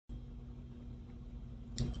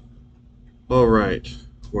Alright,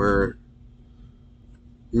 we're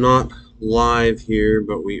not live here,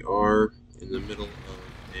 but we are in the middle of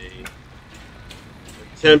a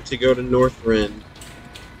attempt to go to Northrend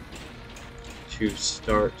to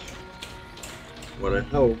start what I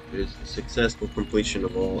hope is the successful completion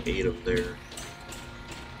of all 8 of their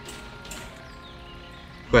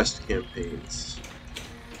quest campaigns.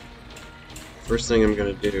 First thing I'm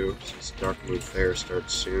going to do, since Darkmoon Fair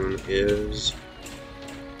starts soon, is...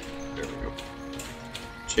 there we go.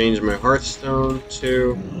 Change my Hearthstone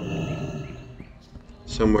to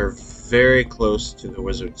somewhere very close to the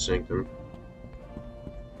Wizard Sanctum.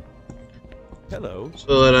 Hello.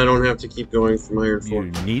 So that I don't have to keep going from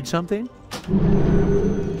You need something?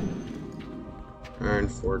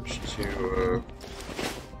 Ironforge to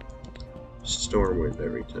Stormwind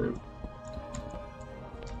every time.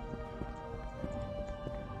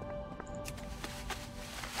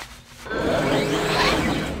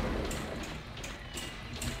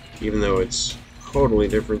 Even though it's totally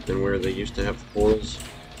different than where they used to have the portals.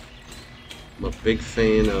 I'm a big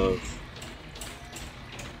fan of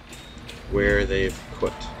where they've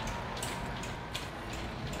put.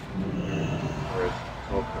 Or it's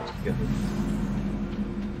all kind of together.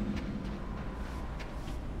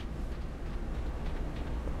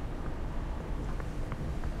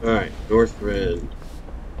 Alright, Northrend.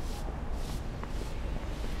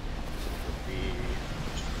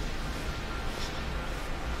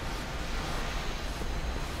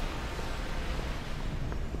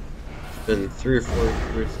 It's been 3 or 4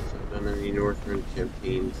 years since I've done any Northrend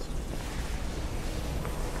campaigns.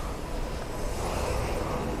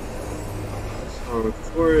 Song of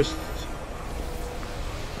Forest.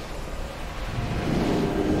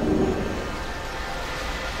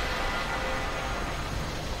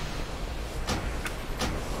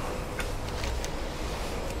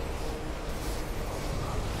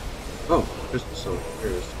 Oh, Crystal Song.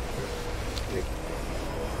 Here it is.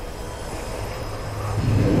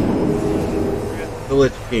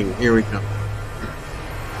 Village King, here we come. I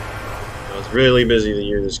was really busy the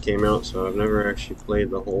year this came out, so I've never actually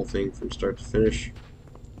played the whole thing from start to finish.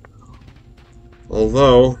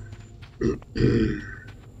 Although,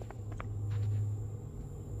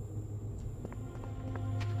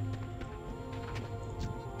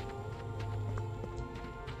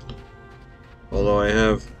 I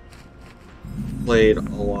have played a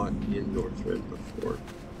lot in Northrend before.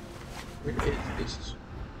 Where is this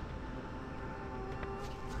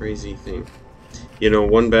crazy thing? You know,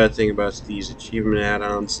 one bad thing about these achievement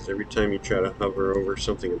add-ons is every time you try to hover over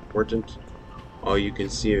something important, all you can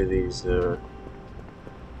see are these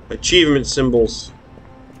achievement symbols.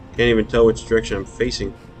 Can't even tell which direction I'm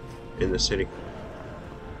facing in the city.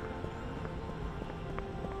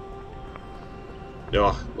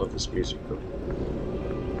 Oh, love this music though.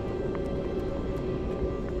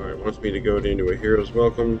 Alright, wants me to go into a hero's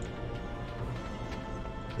welcome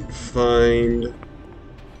and find...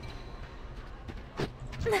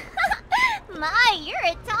 My, you're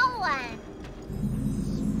a tall one.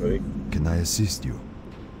 Buddy. Can I assist you?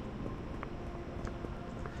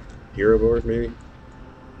 Hero board, maybe?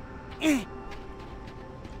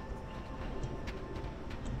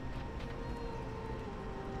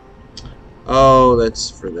 Oh,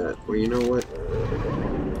 that's for that. Well, you know what?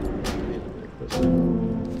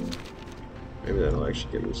 Maybe that'll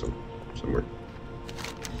actually get me somewhere.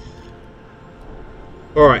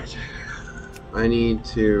 Alright. I need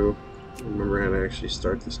to remember how to actually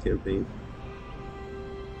start this campaign.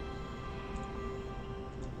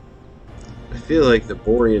 I feel like the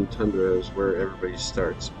Borean Tundra is where everybody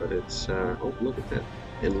starts, but it's, oh, look at that.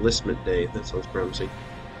 Enlistment Day. That sounds promising.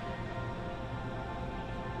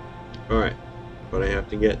 Alright, but I have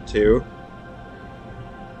to get to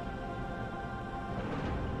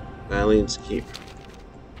Valiant's Keep.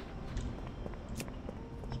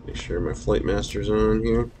 Let's make sure my Flight Master's on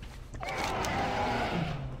here.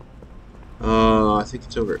 I think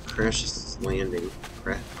it's over at Crash's Landing.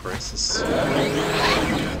 Crassus.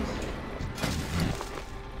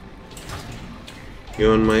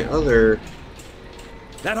 You on my other...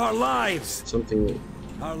 That our lives! Something that...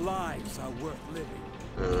 Our lives are worth living.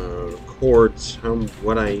 Records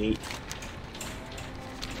what I eat.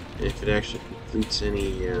 And if it actually completes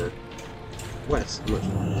any, quests. How much?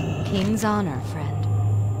 King's honor, friend.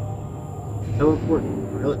 Teleport.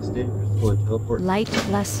 Relic, stand crystal, and teleport. Light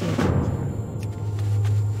bless you.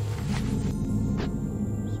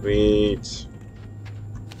 Sweet.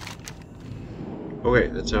 Okay,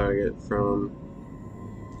 that's how I get from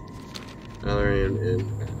Valerian and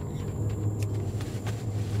back.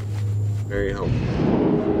 Very helpful.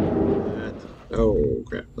 That, oh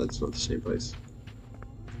crap, that's not the same place.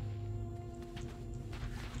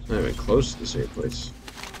 Not even close to the same place.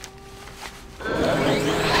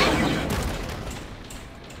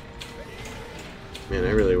 Man,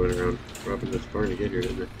 I really went around robbing this barn to get here,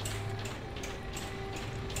 didn't I?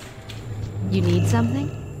 You need something?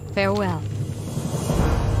 Farewell.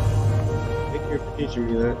 Thank you for teaching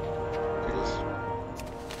me that.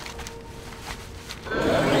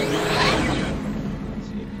 Let's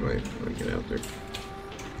see, do I get out there?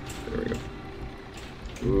 There we go.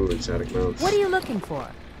 Ooh, exotic mounts. What are you looking for?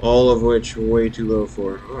 All of which way too low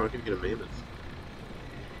for. Oh, I can get a mammoth.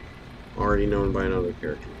 Already known by another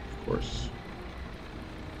character, of course.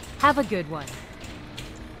 Have a good one.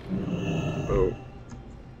 Oh.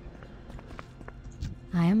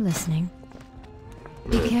 I am listening.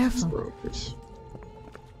 Be careful. Brokers.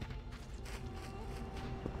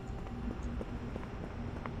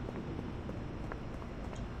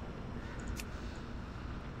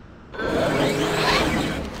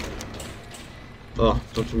 Oh,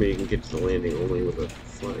 don't tell me you can get to the landing only with a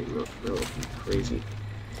flying mount. That would be crazy.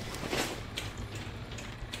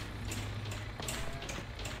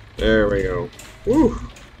 There we go. Woo!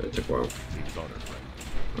 That took a while.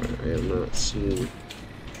 Alright, I have not seen...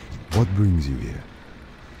 What brings you here?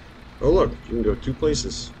 Oh look, you can go 2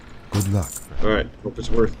 places. Good luck. Alright, hope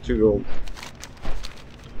it's worth 2 gold.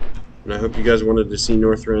 And I hope you guys wanted to see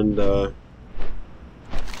Northrend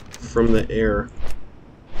from the air.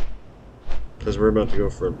 Because we're about to go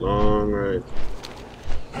for a long ride.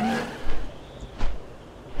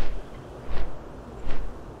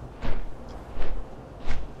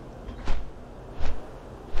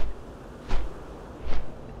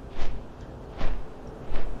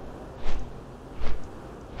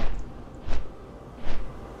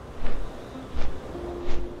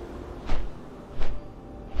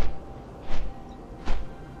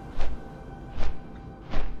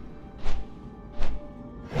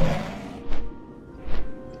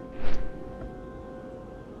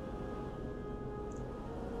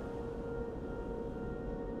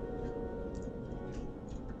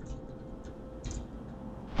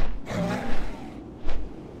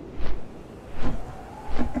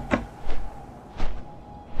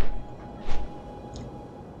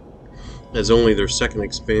 As only their second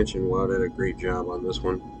expansion, WoW did a great job on this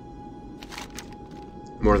one.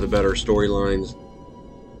 More of the better storylines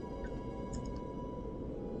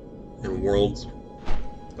and worlds.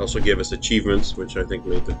 Also gave us achievements, which I think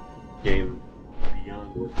made the game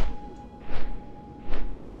beyond worth it.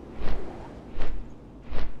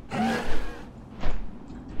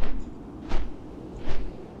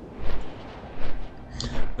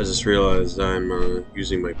 I just realized I'm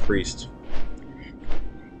using my priest,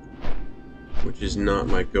 which is not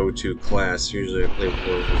my go-to class. Usually I play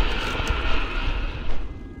warrior.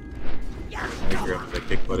 I figure out if I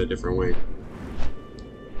kick butt a different way.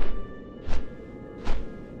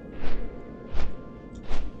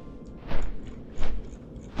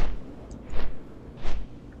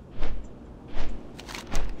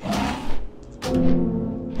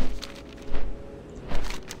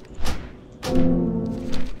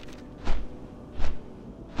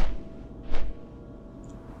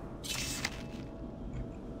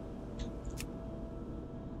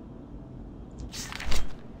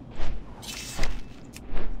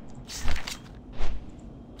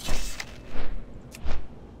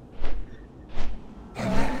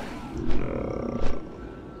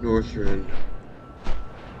 Northrend.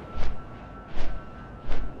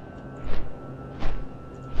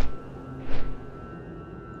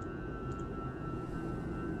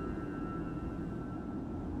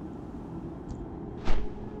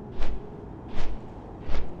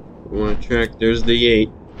 We want to track. There's the 8.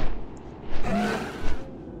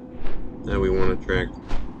 That we want to track.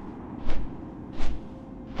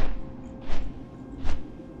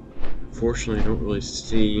 Unfortunately, I don't really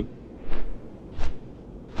see.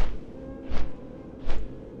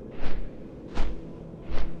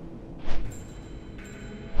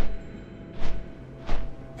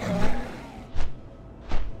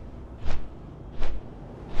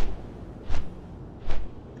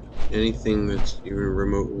 Anything that's even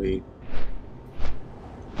remotely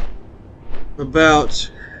about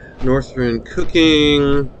Northrend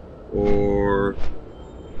cooking or...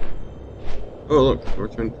 Oh look,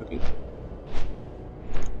 Northrend cooking.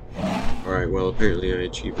 Alright, well apparently I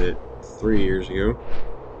achieved it 3 years ago.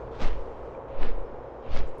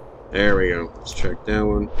 There we go. Let's check that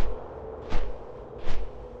one.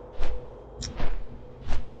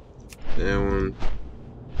 That one.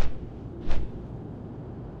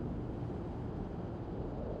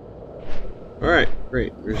 Alright,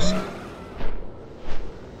 great. We're just...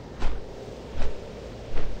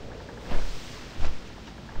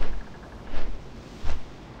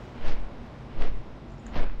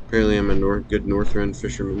 Apparently I'm a good Northrend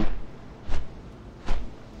fisherman.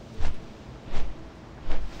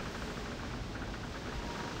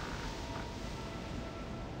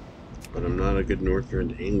 But I'm not a good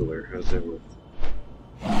Northrend angler. How's that work?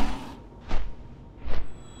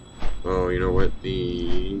 Oh, you know what?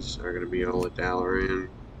 These are going to be all at Dalaran,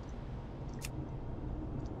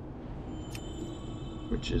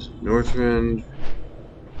 which is Northrend.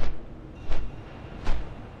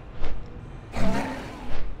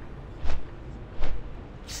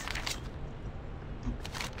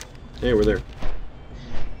 Hey, we're there.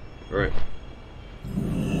 Alright.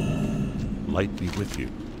 Light be with you.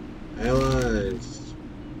 Allies.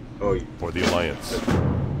 Oh, For the Alliance.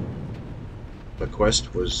 the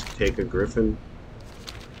quest was take a griffin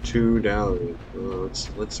to Dalaran.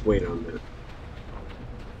 Let's wait on that.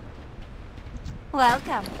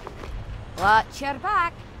 Welcome. Watch your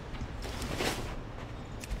back.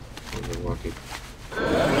 We're walking.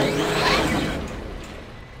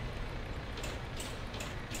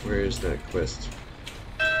 Where is that quest?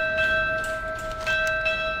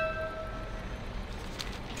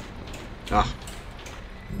 Ah.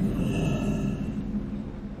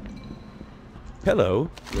 Hello.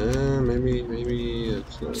 Maybe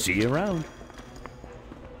it's not. See you around.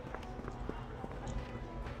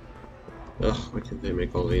 Ugh, why can't they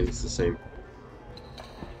make all the ends the same?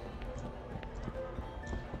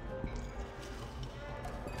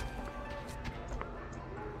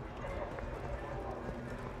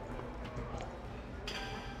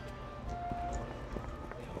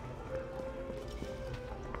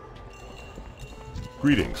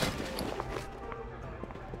 Greetings.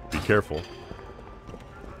 Be careful.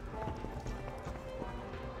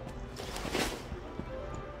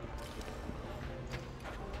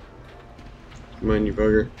 Come on, you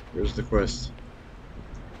bugger. Where's the quest?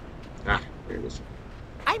 Ah, there it is.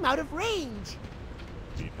 I'm out of range.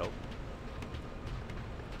 Need help?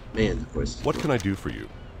 Man, the quest. What can I do for you?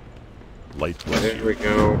 Light bless There you. we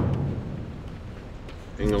go.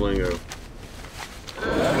 Bingalingo.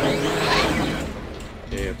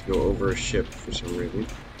 Okay, I have to go over a ship for some reason.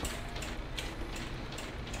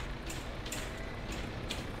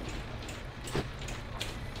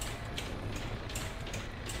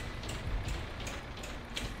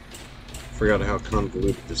 Forgot how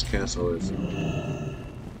convoluted this castle is.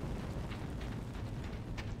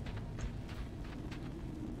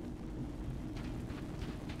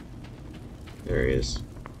 There he is.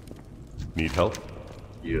 Need help?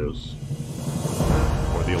 Yes.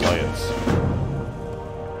 For the Alliance.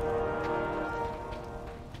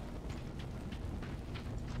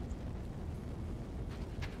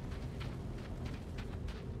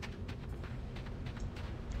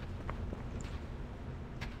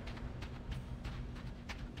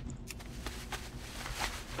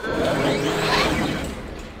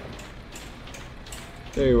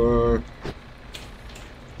 There you are.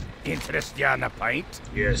 Interest you on a pint?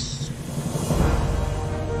 Yes.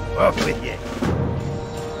 Off with you.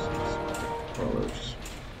 Crawlers.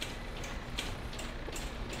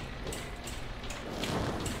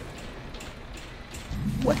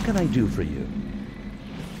 What can I do for you?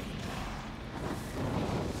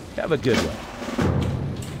 Have a good one.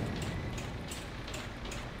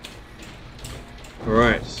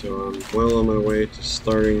 Alright, so I'm well on my way to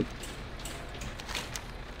starting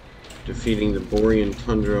defeating the Borean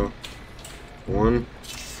Tundra. One.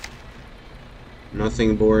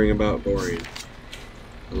 Nothing boring about Borean.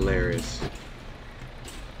 Hilarious.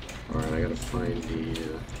 Alright, I gotta find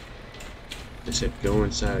the... They said go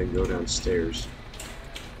inside and go downstairs.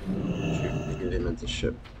 Shoot, maybe they meant the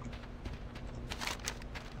ship.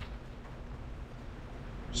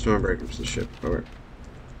 Stormbreaker's the ship. Alright.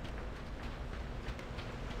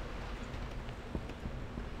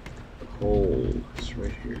 The hole is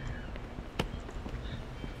right here.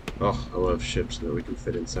 Oh, I love ships that we can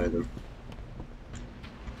fit inside them.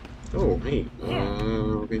 Oh, hey.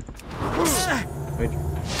 Okay. Right.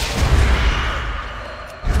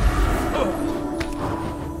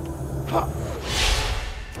 Oh,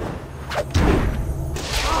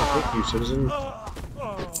 thank you, citizen. Oh,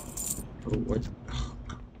 what?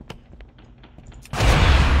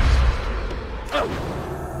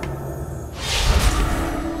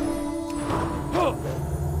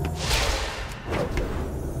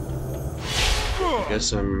 I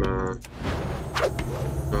guess I'm, not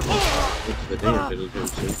into the damn fiddle drum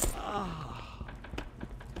soon.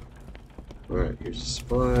 Alright, here's the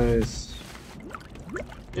supplies.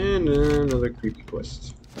 And another creepy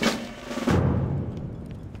quest.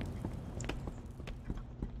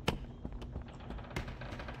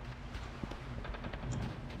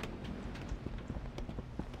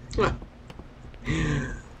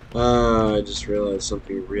 I just realized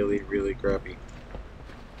something really, really crappy.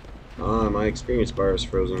 My experience bar is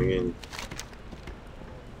frozen again.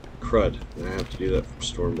 Crud. I have to do that for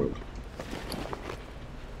Stormwind.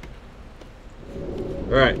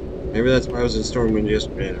 Alright. Maybe that's why I was in Stormwind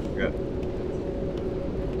yesterday and I forgot.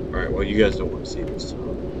 Alright, well you guys don't want to see this. So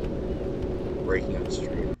I'm breaking on the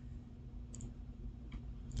stream.